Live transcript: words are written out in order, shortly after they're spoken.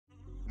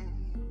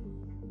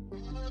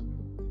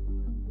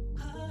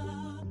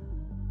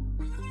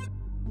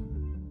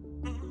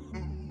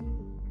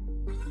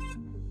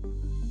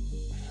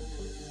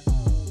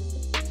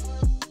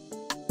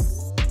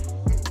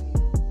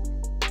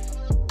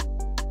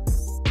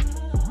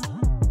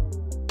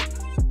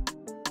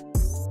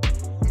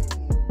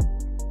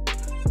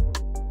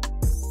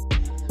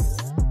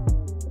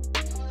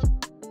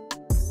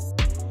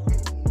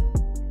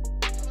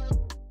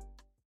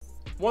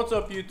What's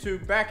up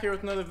YouTube? Back here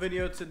with another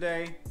video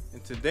today. In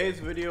today's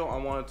video I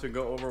wanted to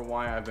go over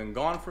why I've been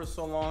gone for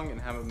so long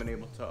and haven't been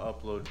able to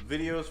upload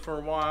videos for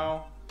a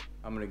while.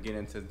 I'm going to get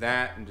into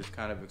that and just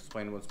kind of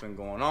explain what's been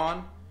going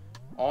on.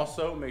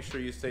 Also, make sure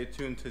you stay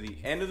tuned to the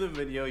end of the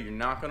video. You're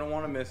not going to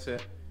want to miss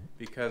it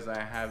because I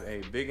have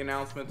a big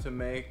announcement to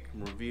make,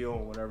 reveal,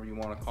 whatever you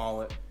want to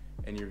call it,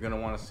 and you're going to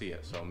want to see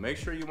it. So make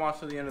sure you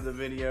watch to the end of the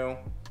video.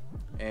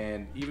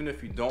 And even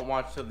if you don't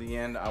watch till the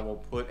end, I will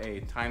put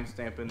a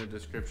timestamp in the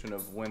description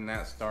of when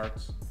that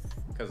starts,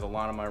 because a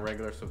lot of my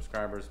regular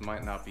subscribers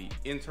might not be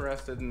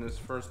interested in this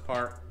first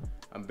part.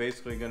 I'm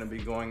basically going to be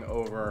going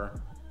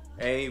over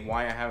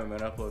why I haven't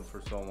been uploaded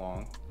for so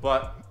long,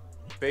 but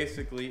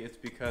basically it's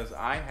because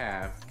I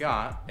have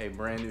got a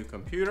brand new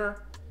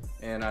computer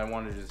and I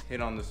want to just hit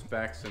on the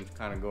specs and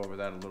kind of go over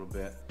that a little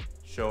bit,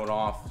 show it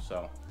off.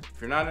 So if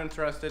you're not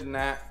interested in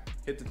that,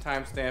 hit the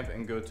timestamp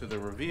and go to the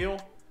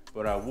reveal.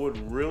 But I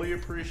would really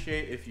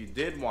appreciate if you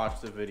did watch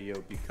the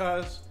video,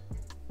 because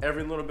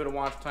every little bit of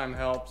watch time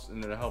helps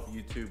and it'll help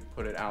YouTube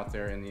put it out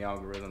there in the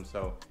algorithm.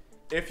 So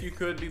if you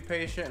could be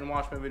patient and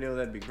watch my video,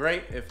 that'd be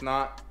great. If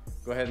not,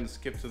 go ahead and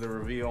skip to the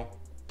reveal.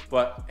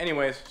 But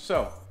anyways,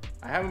 so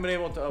I haven't been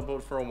able to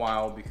upload for a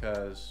while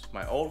because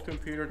my old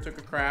computer took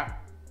a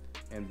crap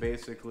and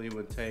basically I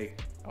would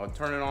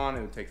turn it on,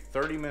 it would take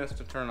 30 minutes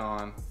to turn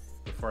on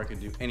before I could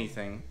do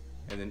anything.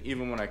 And then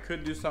even when I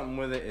could do something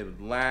with it, it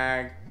would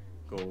lag,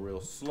 go real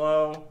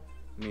slow.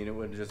 I mean, it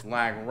would just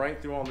lag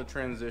right through all the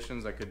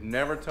transitions. I could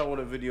never tell what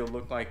a video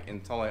looked like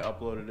until I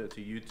uploaded it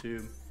to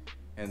YouTube.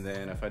 And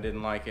then if I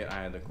didn't like it,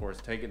 I had to, of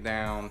course, take it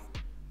down,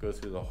 go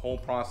through the whole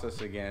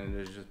process again, and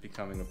it was just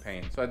becoming a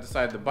pain. So I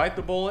decided to bite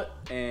the bullet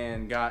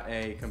and got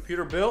a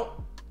computer built,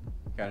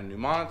 got a new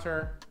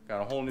monitor, got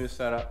a whole new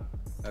setup.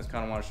 I just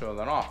kind of want to show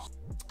that off.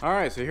 All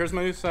right, so here's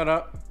my new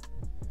setup.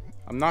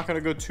 I'm not going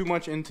to go too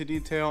much into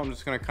detail. I'm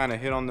just going to kind of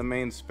hit on the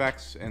main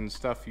specs and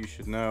stuff you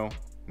should know.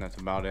 And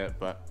that's about it.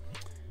 But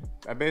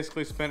I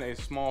basically spent a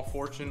small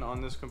fortune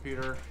on this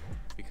computer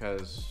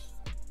because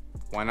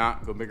why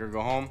not? Go big or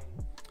go home.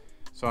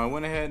 So I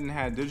went ahead and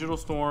had Digital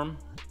Storm,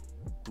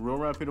 real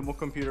reputable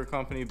computer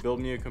company, build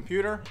me a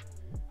computer.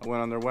 I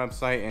went on their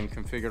website and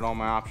configured all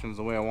my options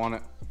the way I want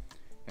it.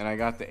 And I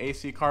got the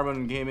AC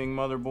Carbon Gaming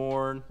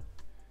motherboard,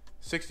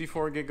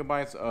 64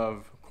 gigabytes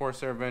of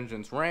Corsair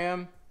Vengeance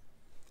RAM,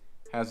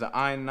 has an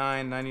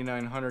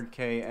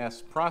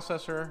i9-9900KS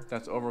processor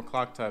that's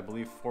overclocked to, I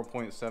believe,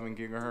 4.7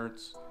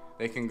 gigahertz.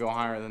 They can go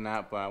higher than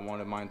that, but I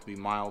wanted mine to be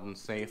mild and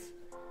safe.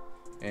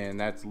 And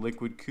that's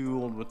liquid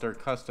cooled with their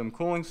custom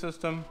cooling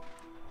system.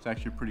 It's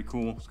actually pretty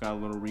cool. It's got a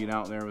little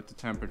readout there with the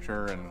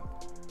temperature and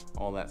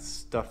all that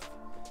stuff.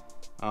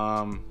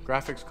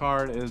 Graphics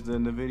card is the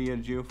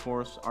NVIDIA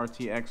GeForce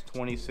RTX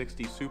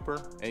 2060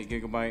 Super, 8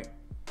 gigabyte.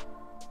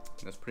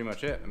 That's pretty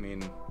much it. I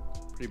mean,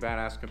 pretty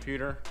badass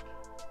computer.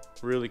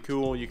 Really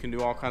cool. You can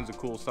do all kinds of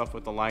cool stuff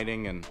with the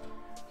lighting, and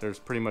there's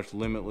pretty much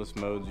limitless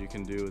modes you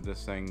can do with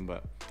this thing.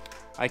 But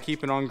I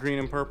keep it on green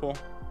and purple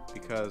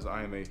because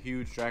I am a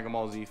huge Dragon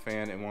Ball Z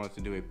fan and wanted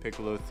to do a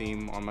Piccolo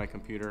theme on my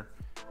computer.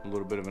 A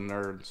little bit of a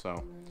nerd,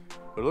 so.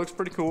 But it looks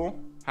pretty cool.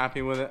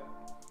 Happy with it.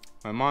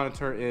 My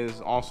monitor is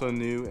also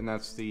new, and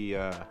that's the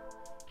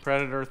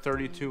Predator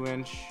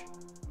 32-inch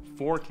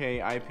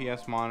 4K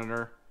IPS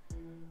monitor.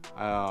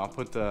 I'll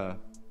put the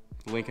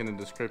link in the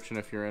description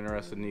if you're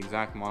interested in the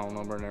exact model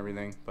number and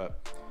everything.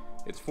 But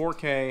it's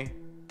 4K,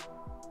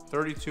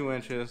 32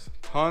 inches,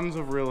 tons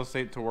of real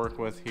estate to work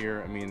with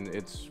here. I mean,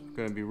 it's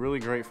going to be really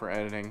great for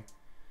editing,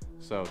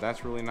 so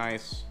that's really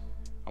nice.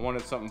 I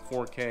wanted something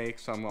 4K,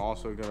 so I'm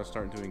also going to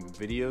start doing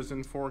videos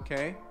in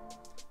 4K.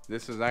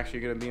 This is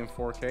actually going to be in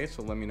 4K,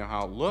 so let me know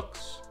how it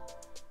looks.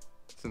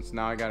 Since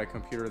now I got a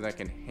computer that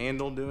can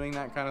handle doing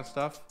that kind of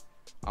stuff,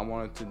 I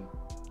wanted to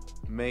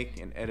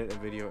make and edit a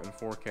video in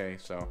 4K.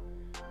 So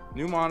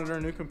new monitor,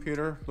 new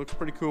computer, looks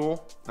pretty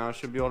cool. Now I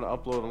should be able to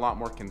upload a lot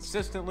more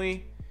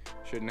consistently.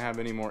 Shouldn't have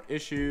any more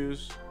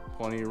issues.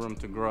 Plenty of room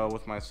to grow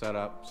with my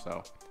setup.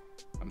 So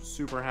I'm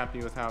super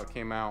happy with how it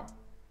came out.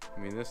 I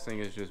mean, this thing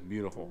is just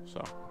beautiful.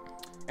 So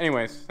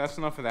anyways, that's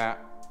enough of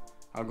that.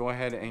 I'll go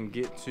ahead and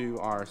get to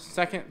our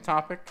second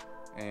topic,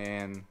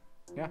 and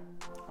yeah.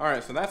 All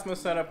right, so that's my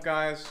setup,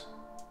 guys.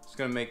 It's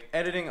gonna make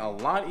editing a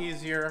lot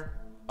easier,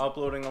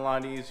 uploading a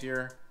lot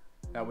easier.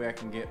 That way I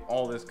can get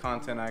all this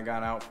content I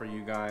got out for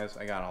you guys.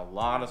 I got a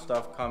lot of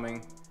stuff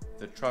coming.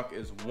 The truck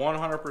is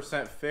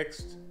 100%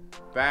 fixed,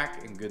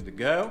 back and good to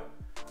go.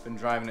 Been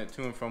driving it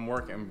to and from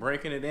work and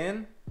breaking it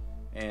in,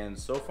 and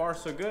so far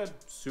so good.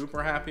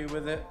 Super happy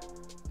with it.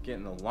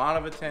 Getting a lot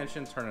of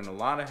attention, turning a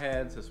lot of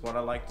heads. That's what I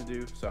like to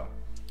do. So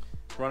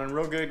it's running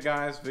real good,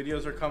 guys.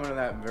 Videos are coming to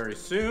that very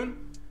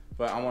soon,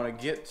 but I want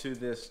to get to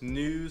this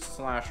news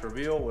 /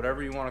 reveal,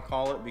 whatever you want to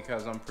call it,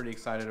 because I'm pretty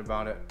excited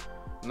about it.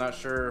 I'm not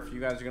sure if you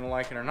guys are going to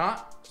like it or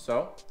not,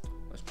 so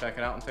let's check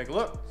it out and take a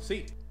look.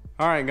 See.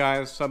 All right,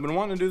 guys, so I've been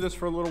wanting to do this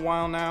for a little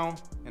while now,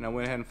 and I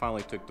went ahead and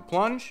finally took the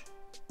plunge.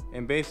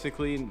 And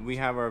basically, we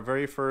have our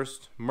very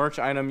first merch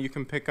item you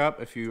can pick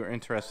up if you are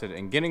interested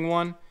in getting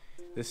one.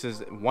 This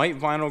is white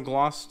vinyl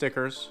gloss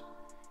stickers.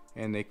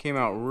 and they came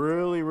out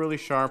really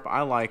sharp.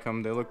 I like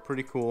them. They look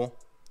pretty cool.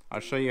 I'll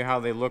show you how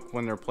they look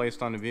when they're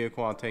placed on the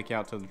vehicle. I'll take you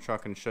out to the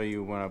truck and show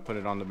you when I put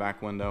it on the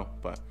back window,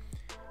 but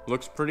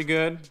looks pretty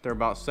good. They're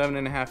about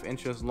 7.5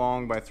 inches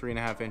long by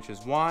 3.5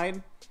 inches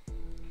wide.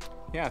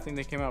 Yeah, I think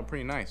they came out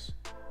pretty nice.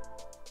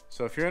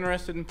 So if you're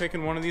interested in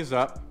picking one of these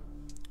up,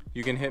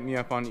 you can hit me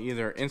up on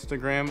either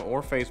Instagram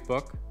or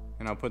Facebook,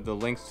 and I'll put the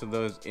links to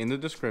those in the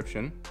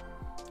description.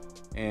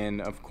 And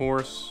of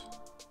course,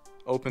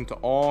 open to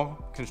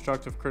all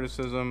constructive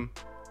criticism,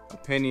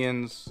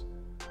 opinions,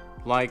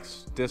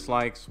 likes,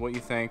 dislikes, what you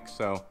think.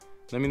 So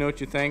let me know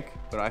what you think,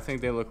 but I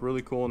think they look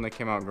really cool and they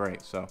came out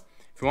great. So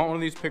if you want one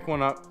of these, pick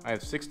one up. I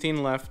have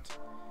 16 left,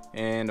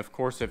 and of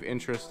course, if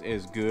interest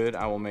is good,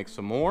 I will make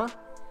some more.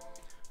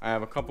 I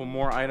have a couple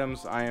more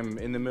items I am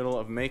in the middle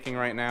of making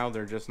right now.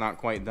 They're just not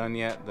quite done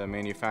yet. The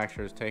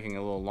manufacturer is taking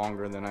a little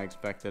longer than I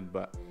expected,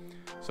 but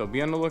so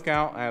be on the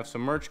lookout. I have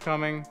some merch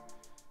coming.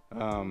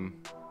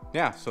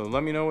 Yeah, so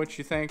let me know what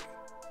you think.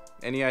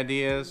 Any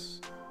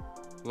ideas,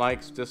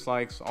 likes,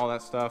 dislikes, all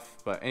that stuff.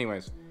 But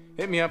anyways,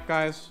 hit me up,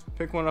 guys.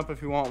 Pick one up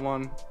if you want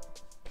one.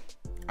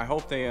 I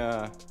hope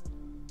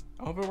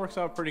it works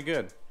out pretty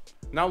good.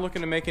 Not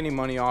looking to make any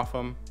money off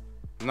them.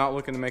 I'm not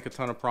looking to make a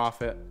ton of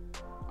profit.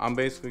 I'm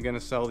basically going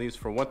to sell these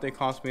for what they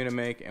cost me to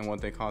make and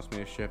what they cost me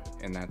to ship,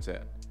 and that's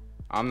it.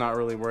 I'm not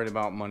really worried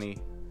about money.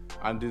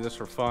 I do this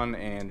for fun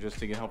and just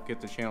to help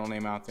get the channel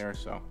name out there.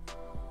 So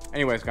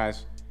anyways,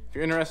 guys, if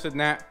you're interested in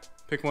that,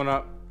 pick one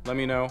up. Let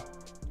me know.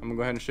 I'm going to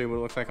go ahead and show you what it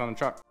looks like on the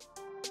truck.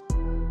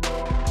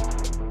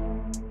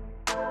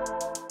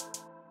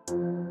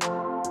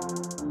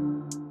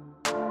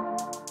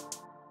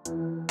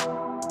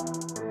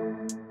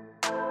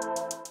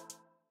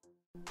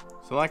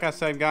 So like I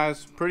said,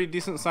 guys, pretty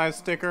decent sized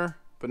sticker,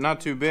 but not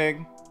too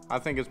big. I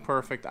think it's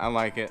perfect. I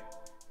like it.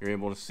 You're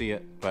able to see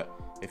it, but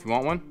if you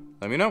want one,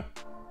 let me know.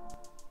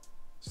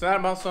 So that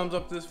about sums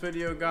up this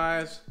video,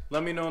 guys.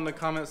 Let me know in the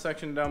comment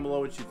section down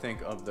below what you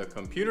think of the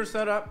computer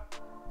setup,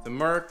 the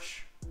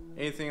merch,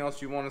 anything else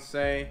you want to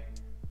say.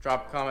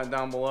 Drop a comment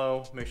down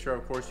below. Make sure,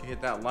 of course, you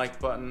hit that like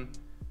button.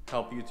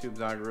 Help YouTube's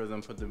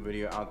algorithm put the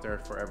video out there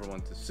for everyone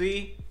to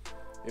see.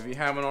 If you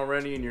haven't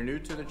already and you're new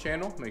to the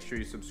channel, make sure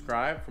you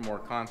subscribe for more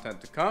content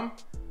to come.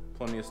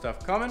 Plenty of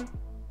stuff coming.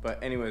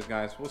 But anyways,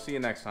 guys, we'll see you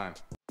next time.